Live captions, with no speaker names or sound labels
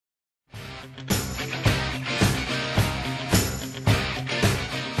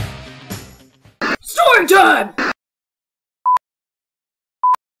Story time!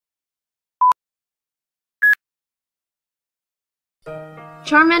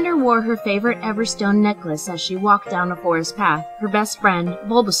 Charmander wore her favorite Everstone necklace as she walked down a forest path, her best friend,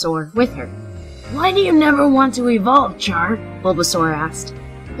 Bulbasaur, with her. Why do you never want to evolve, Char? Bulbasaur asked.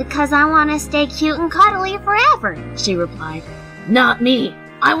 Because I want to stay cute and cuddly forever, she replied. Not me.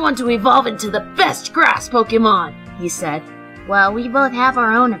 I want to evolve into the best grass Pokemon, he said. Well, we both have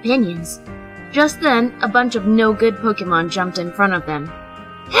our own opinions. Just then, a bunch of no-good Pokemon jumped in front of them.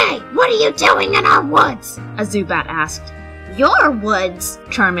 Hey, what are you doing in our woods? A Zubat asked. Your woods,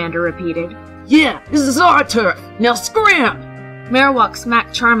 Charmander repeated. Yeah, this is our turf. Now scram! Marowak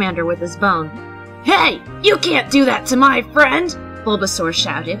smacked Charmander with his bone. Hey, you can't do that to my friend! Bulbasaur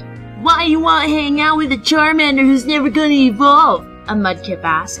shouted. Why you want to hang out with a Charmander who's never gonna evolve? A Mudkip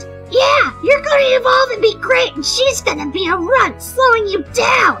asked. Yeah, you're gonna evolve and be great, and she's gonna be a runt, slowing you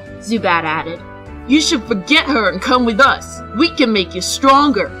down, Zubat added. You should forget her and come with us. We can make you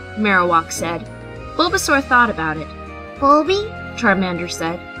stronger, Marowak said. Bulbasaur thought about it. Bulby? Charmander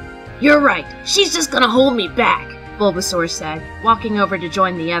said. You're right, she's just gonna hold me back, Bulbasaur said, walking over to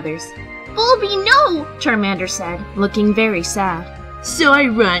join the others. Bulby, no! Charmander said, looking very sad. Sorry,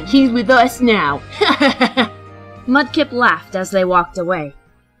 Runt, he's with us now. Mudkip laughed as they walked away.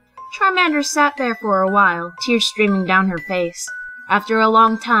 Charmander sat there for a while, tears streaming down her face. After a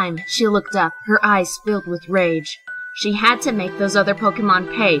long time, she looked up, her eyes filled with rage. She had to make those other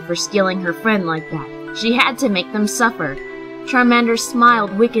Pokemon pay for stealing her friend like that. She had to make them suffer. Charmander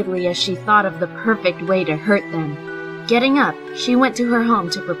smiled wickedly as she thought of the perfect way to hurt them. Getting up, she went to her home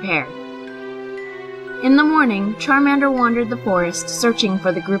to prepare. In the morning, Charmander wandered the forest, searching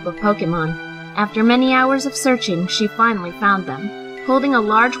for the group of Pokemon. After many hours of searching, she finally found them. Holding a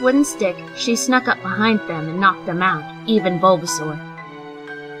large wooden stick, she snuck up behind them and knocked them out, even Bulbasaur.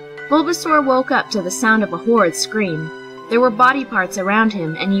 Bulbasaur woke up to the sound of a horrid scream. There were body parts around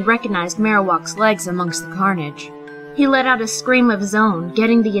him, and he recognized Marowak's legs amongst the carnage. He let out a scream of his own,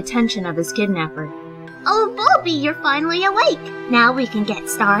 getting the attention of his kidnapper. Oh, Bulby, you're finally awake. Now we can get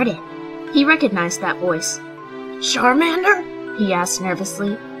started. He recognized that voice. Charmander? He asked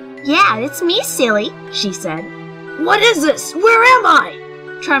nervously. Yeah, it's me, silly, she said. What is this? Where am I?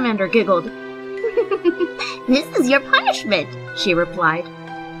 Charmander giggled. This is your punishment, she replied.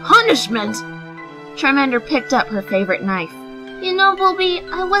 Punishment? Charmander picked up her favorite knife. You know, Bulby,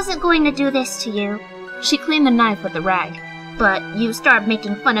 I wasn't going to do this to you. She cleaned the knife with a rag. But you started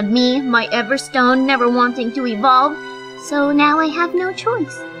making fun of me, my Everstone, never wanting to evolve, so now I have no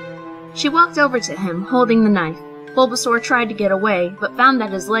choice. She walked over to him, holding the knife. Bulbasaur tried to get away, but found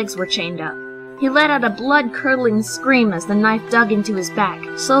that his legs were chained up. He let out a blood-curdling scream as the knife dug into his back,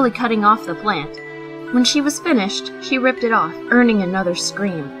 slowly cutting off the plant. When she was finished, she ripped it off, earning another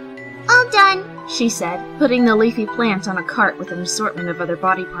scream. All done, she said, putting the leafy plant on a cart with an assortment of other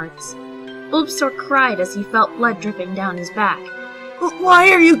body parts. Bulbasaur cried as he felt blood dripping down his back. Why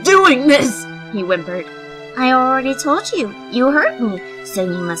are you doing this? He whimpered. I already told you. You hurt me, so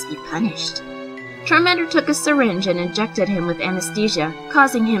you must be punished. Charmander took a syringe and injected him with anesthesia,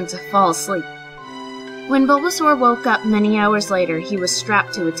 causing him to fall asleep. When Bulbasaur woke up many hours later, he was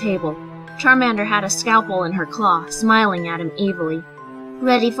strapped to a table. Charmander had a scalpel in her claw, smiling at him evilly.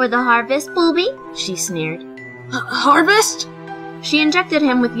 Ready for the harvest, Bulby? She sneered. Harvest? She injected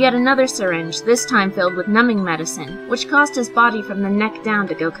him with yet another syringe, this time filled with numbing medicine, which caused his body from the neck down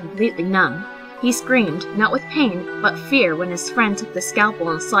to go completely numb. He screamed, not with pain, but fear when his friend took the scalpel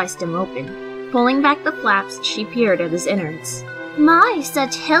and sliced him open. Pulling back the flaps, she peered at his innards. My,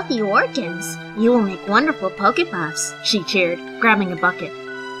 such healthy organs! You will make wonderful Pokepuffs, she cheered, grabbing a bucket.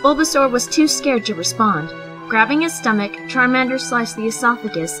 Bulbasaur was too scared to respond. Grabbing his stomach, Charmander sliced the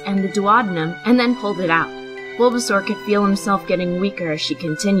esophagus and the duodenum and then pulled it out. Bulbasaur could feel himself getting weaker as she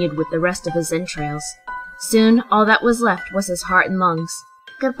continued with the rest of his entrails. Soon, all that was left was his heart and lungs.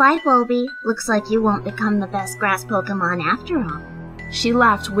 Goodbye, Bulby. Looks like you won't become the best grass Pokemon after all. She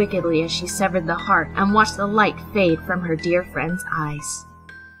laughed wickedly as she severed the heart and watched the light fade from her dear friend's eyes.